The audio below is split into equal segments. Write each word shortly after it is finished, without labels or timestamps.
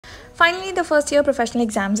Finally, the first year professional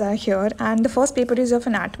exams are here, and the first paper is of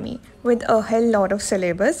anatomy with a hell lot of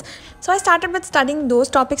syllabus. So I started with studying those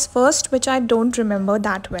topics first, which I don't remember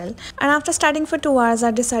that well. And after studying for 2 hours, I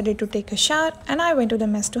decided to take a shower and I went to the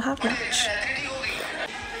mess to have lunch.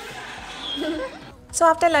 So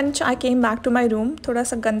after lunch, I came back to my room. थोड़ा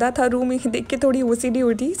सा गंदा था room, देख के थोड़ी OCD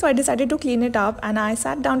हुई थी. So I decided to clean it up and I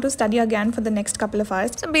sat down to study again for the next couple of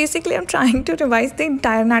hours. So basically, I'm trying to revise the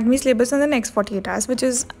entire anatomy syllabus in the next 48 hours, which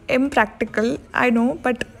is impractical, I know,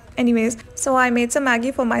 but anyways. So I made some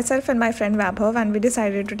Maggie for myself and my friend Vaibhav, and we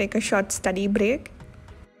decided to take a short study break.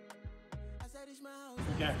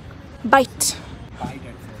 Bite.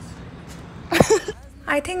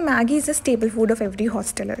 I think Maggie is a staple food of every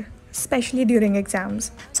hosteler, especially during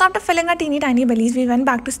exams. So after filling our teeny tiny bellies, we went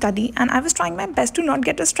back to study, and I was trying my best to not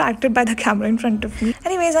get distracted by the camera in front of me.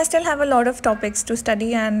 Anyways, I still have a lot of topics to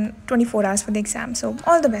study and 24 hours for the exam, so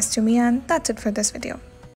all the best to me, and that's it for this video.